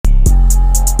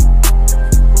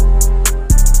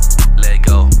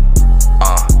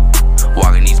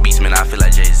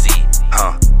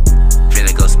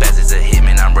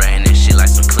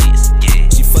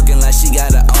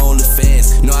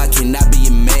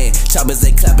choppers,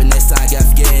 they clapping that sign, got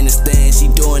Afghanistan. She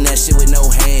doing that shit with no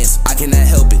hands. I cannot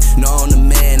help it. No, I'm the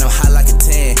man. I'm hot like a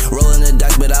tan. Rolling the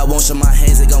dice, but I won't show my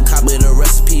hands. They gon' copy the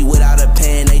recipe without a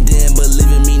pan. They didn't believe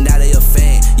in me, now they a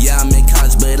fan. Yeah, I'm in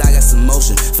college, but I got some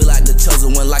motion. Feel like the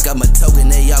chosen one, like I'm a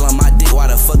token. They y'all on my dick, why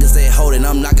the fuck is they holding?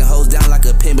 I'm knocking hoes down like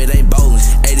a pin, but they bowling.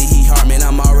 80 he hard, man,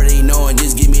 I'm already knowing.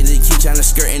 Just give me the key, tryna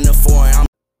skirt in the foreign.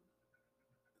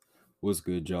 What's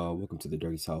good, y'all? Welcome to the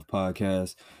Dirty South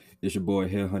Podcast. It's your boy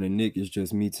Headhunter Nick. It's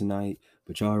just me tonight,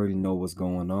 but y'all already know what's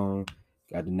going on.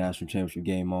 Got the national championship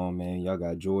game on, man. Y'all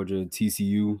got Georgia,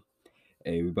 TCU.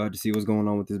 Hey, we about to see what's going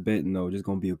on with this betting, though. Just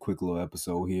gonna be a quick little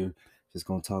episode here. Just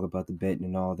gonna talk about the betting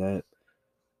and all that.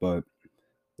 But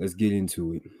let's get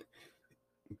into it.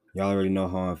 Y'all already know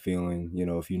how I'm feeling. You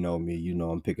know, if you know me, you know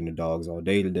I'm picking the Dawgs all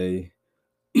day today.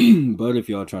 But if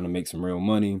y'all trying to make some real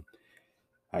money,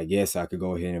 I guess I could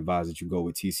go ahead and advise that you go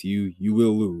with TCU. You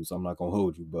will lose. I'm not going to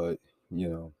hold you, but, you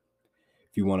know,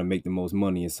 if you want to make the most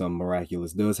money and something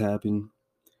miraculous does happen,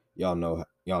 y'all know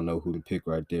who to pick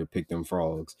right there. Pick them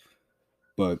frogs.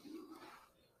 But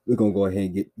we're going to go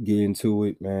ahead and get into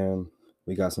it, man.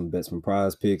 We got some bets from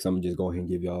PrizePicks. I'm going to just go ahead and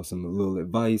give y'all some little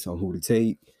advice on who to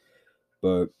take.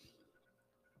 But,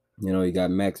 you know, you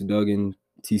got Max Duggan,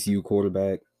 TCU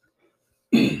quarterback.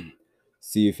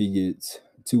 See if he gets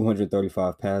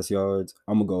 235 pass yards.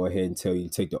 I'm going to go ahead and tell you to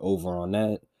take the over on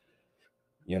that.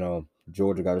 You know,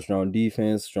 Georgia got a strong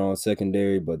defense, strong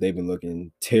secondary, but they've been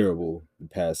looking terrible the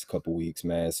past couple weeks,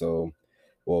 man. So,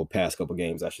 well, past couple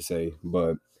games, I should say.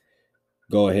 But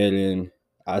go ahead and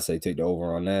I say take the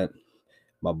over on that.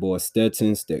 My boy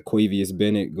Quavius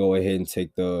Bennett, go ahead and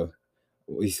take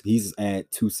he's at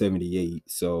 278.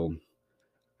 So,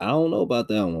 I don't know about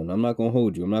that one. I'm not going to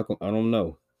hold you. I don't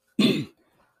know.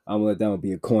 I'm gonna let that one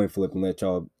be a coin flip and let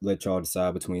y'all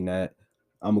decide between that.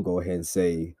 I'm gonna go ahead and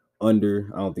say under.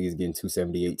 I don't think he's getting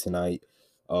 278 tonight.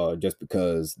 Just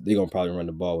because they're gonna probably run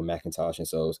the ball with McIntosh, and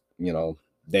so you know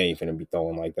they ain't finna be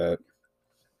throwing like that.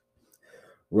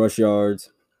 Rush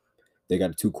yards. They got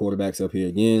the two quarterbacks up here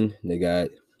again. They got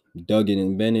Duggan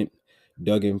and Bennett.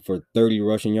 Duggan for 30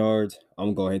 rushing yards. I'm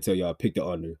gonna go ahead and tell y'all pick the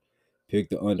under. Pick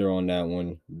the under on that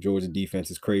one. Georgia defense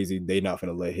is crazy. They not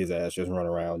going to let his ass just run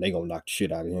around. They going to knock the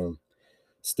shit out of him.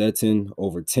 Stetson,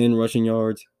 over 10 rushing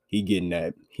yards. He getting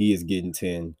that. He is getting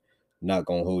 10. Not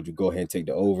going to hold you. Go ahead and take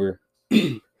the over.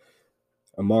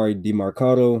 Amari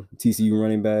DeMarcado, TCU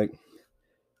running back.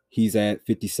 He's at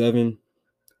 57.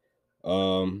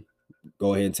 Go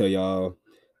ahead and tell y'all.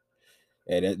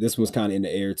 And this was kind of in the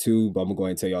air too, but I'm going to go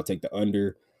ahead and tell y'all take the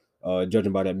under.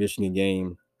 Judging by that Michigan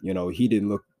game, you know, he didn't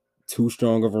look too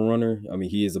strong of a runner. I mean,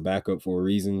 he is a backup for a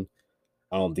reason.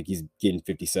 I don't think he's getting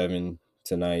 57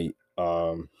 tonight.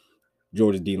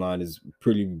 Georgia's D-line is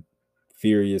pretty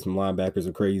furious, and linebackers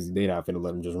are crazy. They're not going to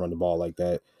let him just run the ball like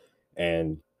that.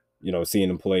 And, you know, seeing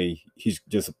him play, he's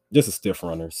just a stiff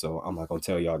runner. So I'm not going to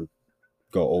tell y'all to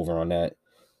go over on that.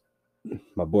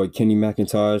 My boy Kenny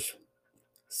McIntosh,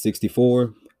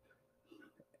 64.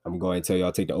 I'm going to tell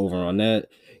y'all take the over on that.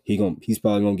 He's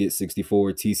probably going to get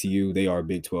 64. TCU, they are a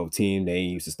Big 12 team. They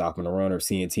ain't used to stopping the run or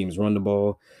seeing teams run the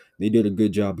ball. They did a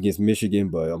good job against Michigan,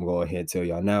 but I'm going to go ahead and tell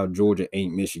y'all now, Georgia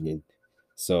ain't Michigan.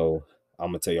 So I'm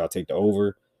going to tell y'all take the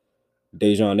over.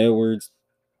 Dejon Edwards,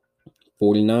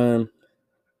 49.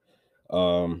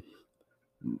 I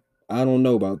don't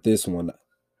know about this one.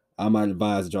 I might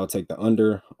advise that y'all take the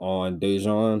under on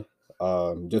Dejon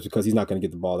just because he's not going to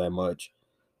get the ball that much.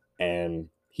 And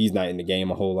he's not in the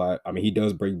game a whole lot. I mean, he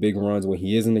does break big runs when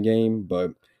he is in the game,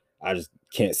 but I just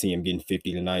can't see him getting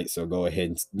 50 tonight. So go ahead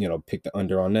and, you know, pick the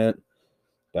under on that.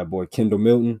 That boy Kendall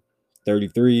Milton,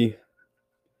 33.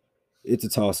 It's a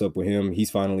toss-up with him. He's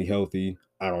finally healthy.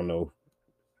 I don't know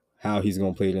how he's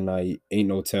going to play tonight. Ain't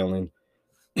no telling.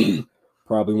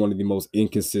 Probably one of the most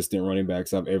inconsistent running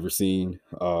backs I've ever seen.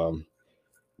 1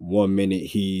 minute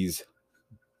he's,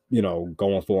 you know,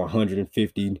 going for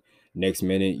 150. Next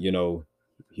minute, you know,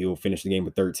 he'll finish the game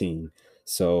with 13.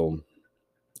 So,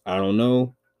 I don't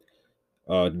know.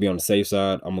 To be on the safe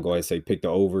side, I'm going to go ahead and say pick the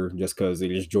over just because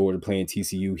it is Georgia playing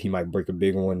TCU. He might break a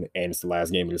big one, and it's the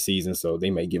last game of the season, so they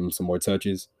may give him some more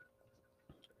touches.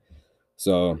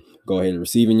 So, go ahead and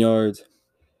receiving yards.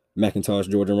 McIntosh,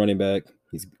 Georgia running back.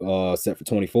 He's set for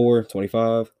 24,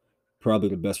 25. Probably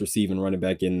the best receiving running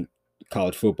back in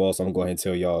college football, so I'm going to go ahead and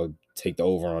tell y'all take the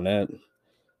over on that.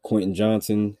 Quentin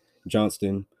Johnston,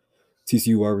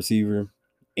 TCU wide receiver,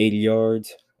 80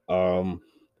 yards. Go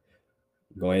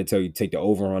ahead and tell you take the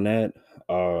over on that.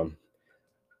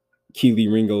 Keely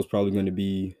Ringo is probably going to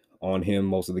be on him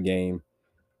most of the game.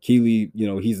 Keely, you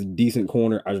know, he's a decent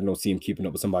corner. I just don't see him keeping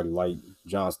up with somebody like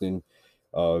Johnston.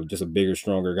 Just a bigger,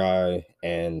 stronger guy.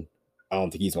 And I don't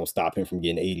think he's gonna stop him from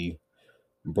getting 80.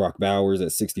 Brock Bowers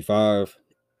at 65.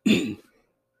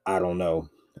 I don't know.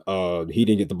 He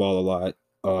didn't get the ball a lot.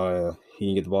 He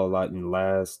didn't get the ball a lot in the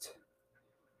last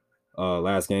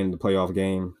game, the playoff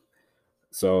game.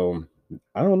 So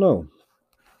I don't know.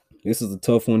 This is a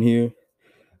tough one here.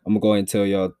 I'm gonna go ahead and tell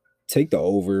y'all take the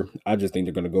over. I just think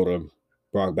they're gonna go to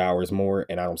Brock Bowers more,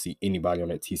 and I don't see anybody on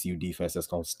that TCU defense that's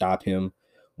gonna stop him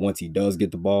once he does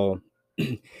get the ball.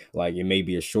 Like it may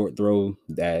be a short throw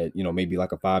that maybe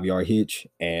like a 5-yard hitch,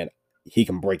 and he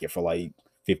can break it for like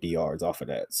 50 yards off of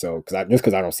that. So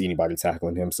because I don't see anybody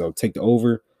tackling him, so take the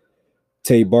over.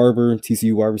 Tay Barber,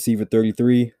 TCU wide receiver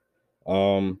 33.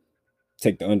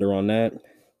 Take the under on that.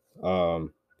 I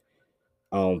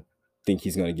don't think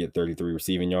he's going to get 33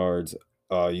 receiving yards.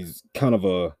 He's kind of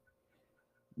a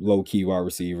low-key wide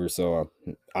receiver, so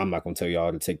I'm not going to tell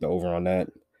y'all to take the over on that.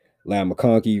 Lam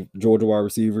McConkey, Georgia wide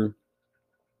receiver.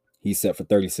 He's set for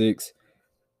 36.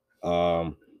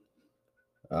 Hey,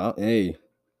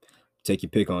 take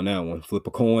your pick on that one. Flip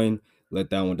a coin,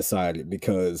 let that one decide it,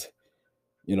 because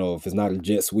if it's not a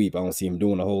jet sweep, I don't see him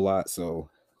doing a whole lot. So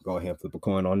go ahead and flip a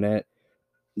coin on that.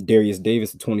 Darius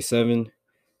Davis at 27.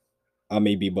 I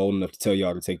may be bold enough to tell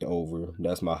y'all to take the over.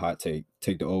 That's my hot take.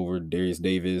 Take the over. Darius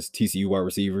Davis, TCU wide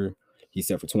receiver. He's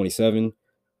set for 27.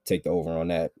 Take the over on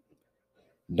that.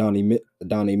 Donnie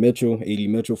Mitchell, AD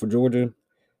Mitchell for Georgia.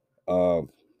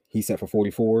 He's set for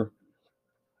 44.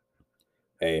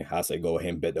 Hey, I say go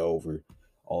ahead and bet the over.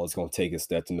 All it's going to take is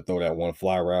Stetson to throw that one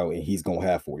fly route, and he's going to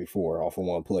have 44 off of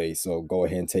one play. So go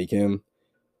ahead and take him.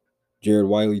 Jared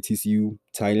Wiley, TCU,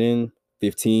 tight end,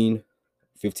 15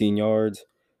 yards.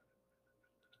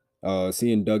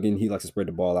 Seeing Duggan, he likes to spread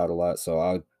the ball out a lot. So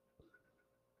I'd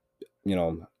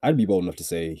be bold enough to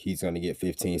say he's going to get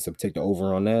 15. So take the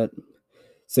over on that.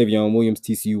 Savion Williams,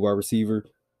 TCU wide receiver,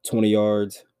 20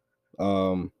 yards.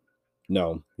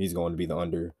 No, he's going to be the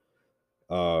under.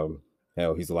 Hell,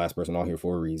 he's the last person on here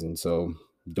for a reason. So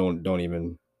don't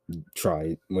even try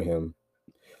it with him.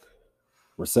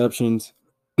 Receptions.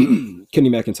 Kenny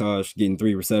McIntosh getting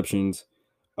 3 receptions.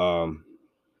 I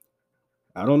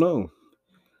don't know.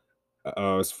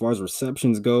 As far as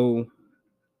receptions go,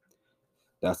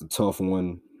 that's a tough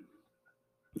one.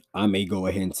 I may go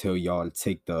ahead and tell y'all to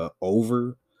take the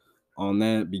over on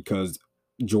that, because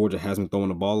Georgia hasn't thrown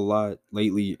the ball a lot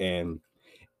lately, and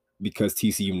because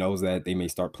TCU knows that, they may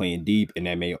start playing deep, and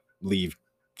that may leave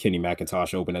Kenny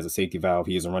McIntosh open as a safety valve.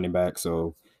 He is a running back,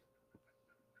 so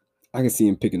I can see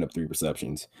him picking up 3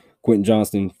 receptions. Quentin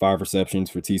Johnston, 5 receptions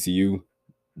for TCU.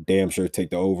 Damn sure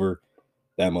take the over.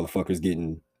 That motherfucker's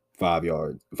getting 5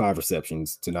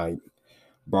 receptions tonight.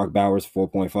 Brock Bowers,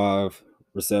 4.5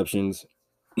 receptions.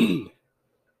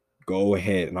 Go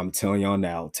ahead, and I'm telling y'all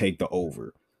now, take the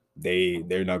over.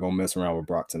 They're not gonna mess around with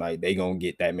Brock tonight. They gonna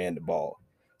get that man the ball.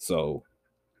 So,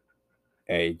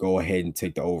 hey, go ahead and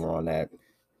take the over on that.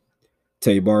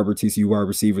 Tay Barber, TCU wide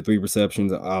receiver, 3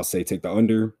 receptions. I'll say take the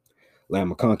under.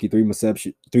 Lam McConkey, 3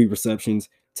 receptions.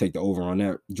 Take the over on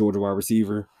that. Georgia wide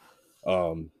receiver.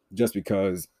 Just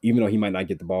because even though he might not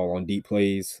get the ball on deep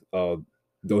plays,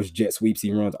 those jet sweeps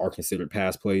he runs are considered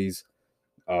pass plays.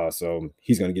 So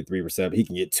he's going to get 3 receptions. He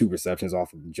can get 2 receptions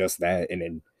off of just that, and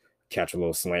then catch a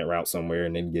little slant route somewhere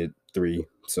and then get 3.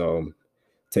 So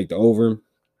take the over.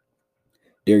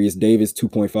 Darius Davis,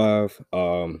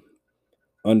 2.5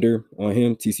 under on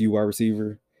him, TCU wide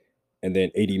receiver. And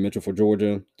then AD Mitchell for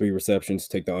Georgia, 3 receptions.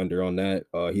 Take the under on that.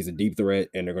 He's a deep threat,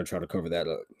 and they're going to try to cover that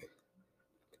up.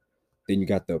 Then you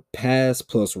got the pass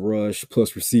plus rush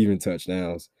plus receiving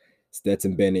touchdowns.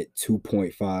 Stetson Bennett,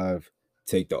 2.5.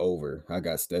 Take the over. I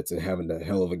got Stetson having a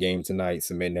hell of a game tonight,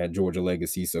 cementing that Georgia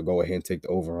legacy, so go ahead and take the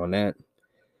over on that.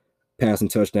 Passing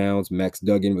touchdowns, Max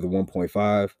Duggan with a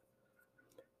 1.5.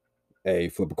 Hey,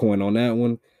 flip a coin on that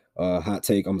one. Hot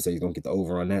take, I'm going to say he's going to get the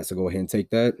over on that, so go ahead and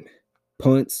take that.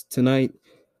 Punts tonight.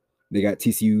 They got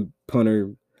TCU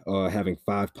punter having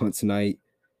 5 punts tonight.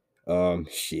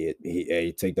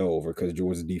 Hey, take the over, because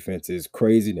Georgia's defense is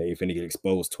crazy. They finna get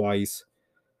exposed twice.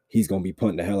 He's gonna be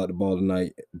punting the hell out of the ball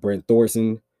tonight. Brent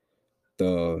Thorson,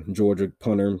 the Georgia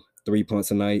punter, 3 punts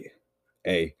tonight.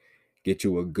 Hey, get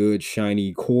you a good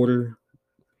shiny quarter.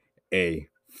 Hey,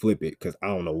 flip it, because I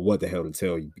don't know what the hell to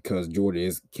tell you, because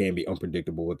Georgia can be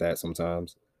unpredictable with that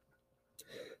sometimes.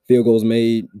 Field goals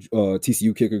made.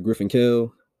 TCU kicker Griffin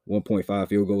Kell, 1.5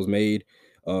 field goals made.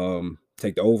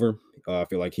 Take the over. I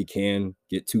feel like he can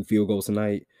get 2 field goals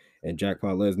tonight. And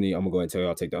Jackpot Lesney, I'm going to go ahead and tell you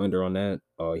I'll take the under on that.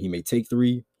 He may take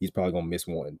 3. He's probably going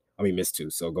to miss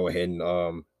 2. So go ahead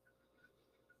and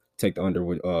take the under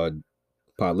with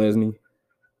Pot Lesney.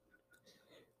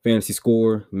 Fantasy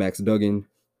score, Max Duggan,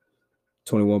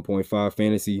 21.5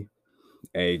 fantasy.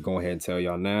 Hey, go ahead and tell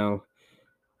y'all now.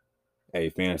 Hey,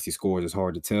 fantasy scores is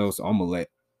hard to tell, so I'm gonna let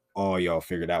all y'all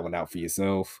figure that one out for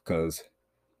yourself, because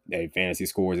hey, fantasy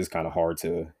scores is kind of hard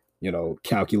to,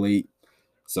 calculate.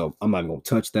 So I'm not even gonna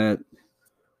touch that.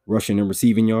 Rushing and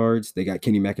receiving yards, they got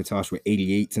Kenny McIntosh with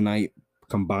 88 tonight,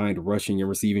 combined rushing and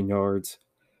receiving yards.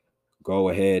 Go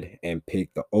ahead and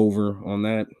pick the over on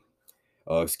that.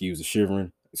 Excuse the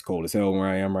shivering. It's cold as hell where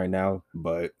I am right now,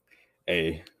 but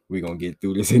hey, we're gonna get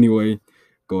through this anyway.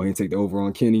 Go ahead and take the over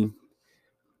on Kenny.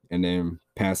 And then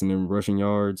passing and rushing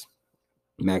yards,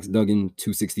 Max Duggan,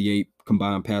 268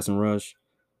 combined pass and rush.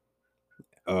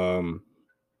 Go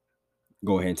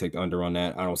ahead and take the under on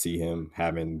that. I don't see him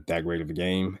having that great of a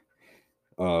game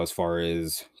as far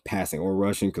as passing or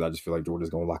rushing, because I just feel like Georgia's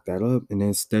going to lock that up. And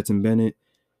then Stetson Bennett,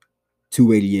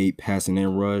 288 passing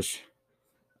and rush.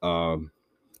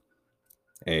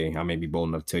 Hey, I may be bold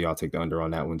enough to tell y'all take the under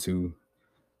on that one too.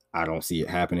 I don't see it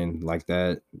happening like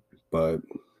that, but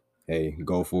hey,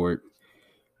 go for it.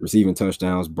 Receiving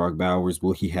touchdowns, Brock Bowers,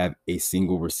 will he have a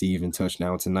single receiving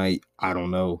touchdown tonight? I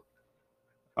don't know.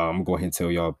 I'm going to go ahead and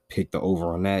tell y'all pick the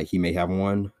over on that. He may have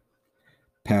one.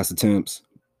 Pass attempts,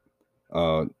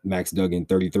 Max Duggan,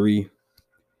 33.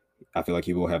 I feel like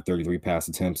he will have 33 pass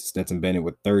attempts. Stetson Bennett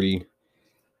with 30.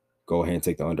 Go ahead and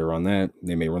take the under on that.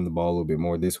 They may run the ball a little bit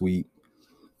more this week.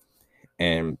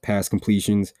 And pass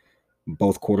completions,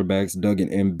 both quarterbacks,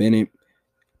 Duggan and Bennett,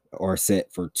 are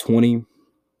set for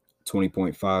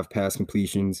 20.5 pass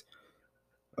completions.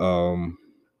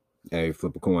 Hey,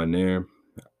 flip a coin there.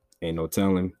 Ain't no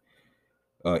telling.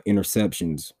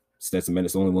 Interceptions, Stetson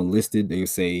Bennett's the only one listed. They're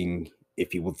saying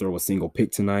if he will throw a single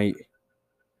pick tonight,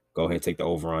 go ahead and take the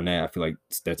over on that. I feel like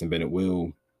Stetson Bennett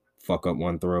will fuck up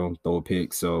one throw, throw a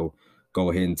pick. So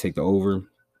go ahead and take the over.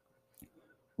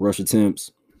 Rush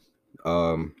attempts,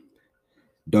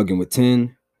 Duggan with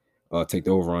 10. Take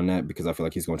the over on that because I feel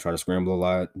like he's going to try to scramble a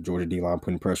lot. Georgia D-line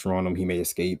putting pressure on him. He may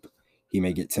escape. He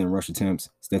may get 10 rush attempts.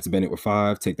 Stetson Bennett with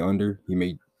 5. Take the under. He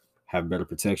may have better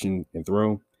protection and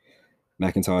throw.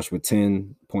 McIntosh with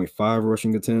 10.5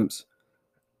 rushing attempts.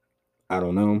 I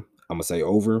don't know. I'm going to say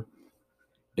over.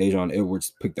 Dejon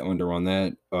Edwards picked the under on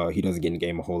that. He doesn't get in the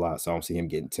game a whole lot, so I don't see him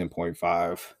getting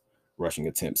 10.5 rushing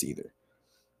attempts either.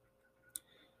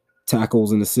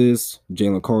 Tackles and assists.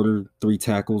 Jalen Carter, 3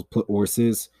 tackles or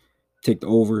assists. Take the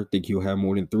over. Think he'll have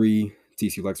more than 3.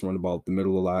 TCU likes to run the ball up the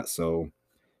middle a lot, so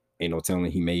ain't no telling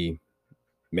he may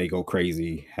go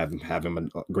crazy, have him a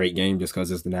great game just because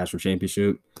it's the national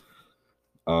championship.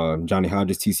 Johnny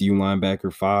Hodges, TCU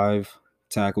linebacker, 5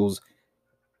 tackles.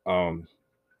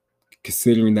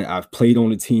 Considering that I've played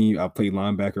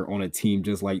linebacker on a team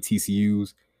just like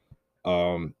TCU's,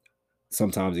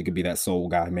 sometimes it could be that sole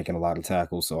guy making a lot of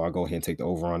tackles, so I'll go ahead and take the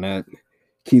over on that.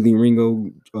 Keely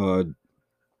Ringo,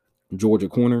 Georgia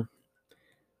corner,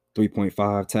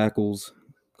 3.5 tackles.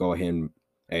 Go ahead and,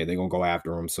 hey, they're going to go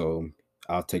after him, so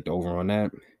I'll take the over on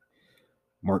that.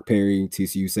 Mark Perry,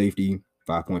 TCU safety,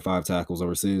 5.5 tackles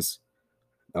or assists.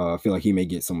 I feel like he may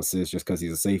get some assists just because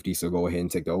he's a safety, so go ahead and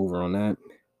take the over on that.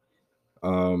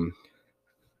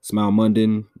 Smile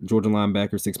Munden, Georgia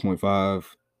linebacker, 6.5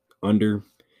 under.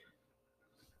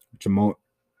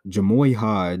 Jamoy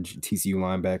Hodge, TCU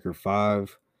linebacker,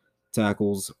 5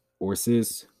 tackles or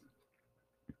assists.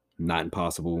 Not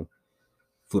impossible.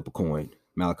 Flip a coin.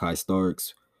 Malachi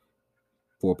Starks,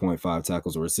 4.5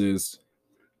 tackles or assists.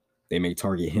 They may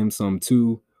target him some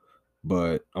too,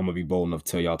 but I'm going to be bold enough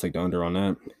to tell y'all take the under on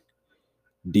that.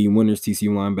 D. Winters, TCU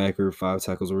linebacker, 5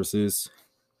 tackles or assists.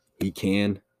 He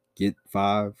can get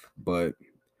 5, but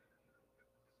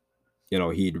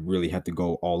he'd really have to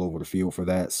go all over the field for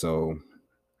that, so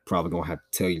probably going to have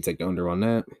to tell you to take the under on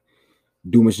that.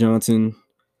 Dumas Johnson,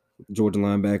 Georgia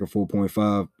linebacker,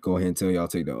 4.5. Go ahead and tell y'all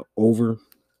take the over.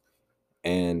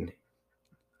 And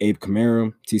Abe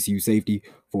Kamara, TCU safety,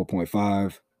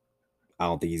 4.5. I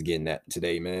don't think he's getting that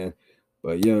today, man.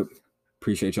 But, yeah,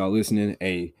 appreciate y'all listening.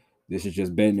 Hey, this is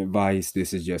just betting advice.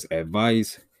 This is just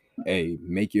advice. Hey,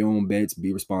 make your own bets.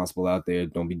 Be responsible out there.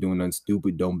 Don't be doing nothing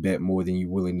stupid. Don't bet more than you're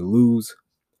willing to lose.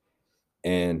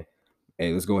 And,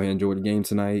 hey, let's go ahead and enjoy the game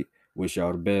tonight. Wish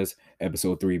y'all the best.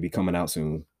 Episode 3 be coming out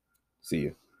soon. See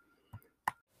you.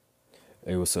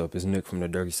 Hey, what's up? It's Nick from the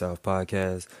Dirty South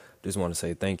Podcast. Just want to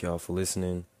say thank y'all for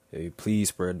listening. Hey, please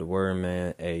spread the word,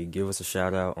 man. Hey, give us a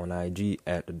shout out on IG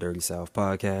at the Dirty South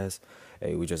Podcast.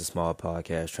 Hey, we just a small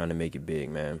podcast trying to make it big,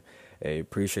 man. Hey,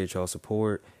 appreciate y'all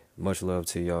support. Much love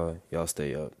to y'all. Y'all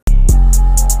stay up.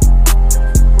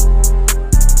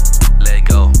 Let it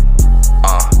go.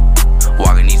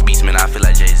 Walking these beats, man, I feel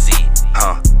like Jay-Z.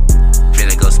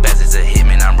 Finna go spaz as a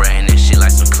hitman. I'm riding this shit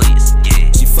like some cleats.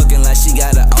 Yeah. She fucking like she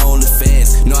got her own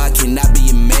defense. No, I cannot be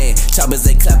choppers,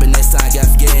 they clapping, they sign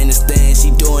Afghanistan.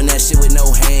 She doing that shit with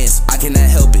no hands. I cannot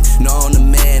help it, no, I'm the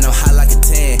man, I'm hot like a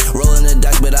tan. Rolling the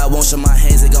dice, but I won't show my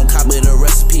hands. They gon' copy the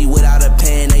recipe without a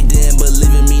pan. They didn't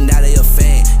believe in me, now they a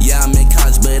fan. Yeah, I'm in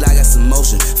college, but I got some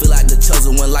motion. Feel like the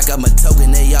chosen one, like I'm a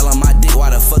token. They all on my dick,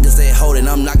 why the fuck is they holding?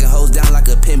 I'm knocking hoes down like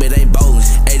a pin, but they bowling.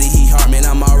 80 he hard, man,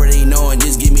 I'm already knowing.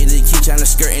 Just give me the key, tryna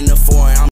skirt in the form.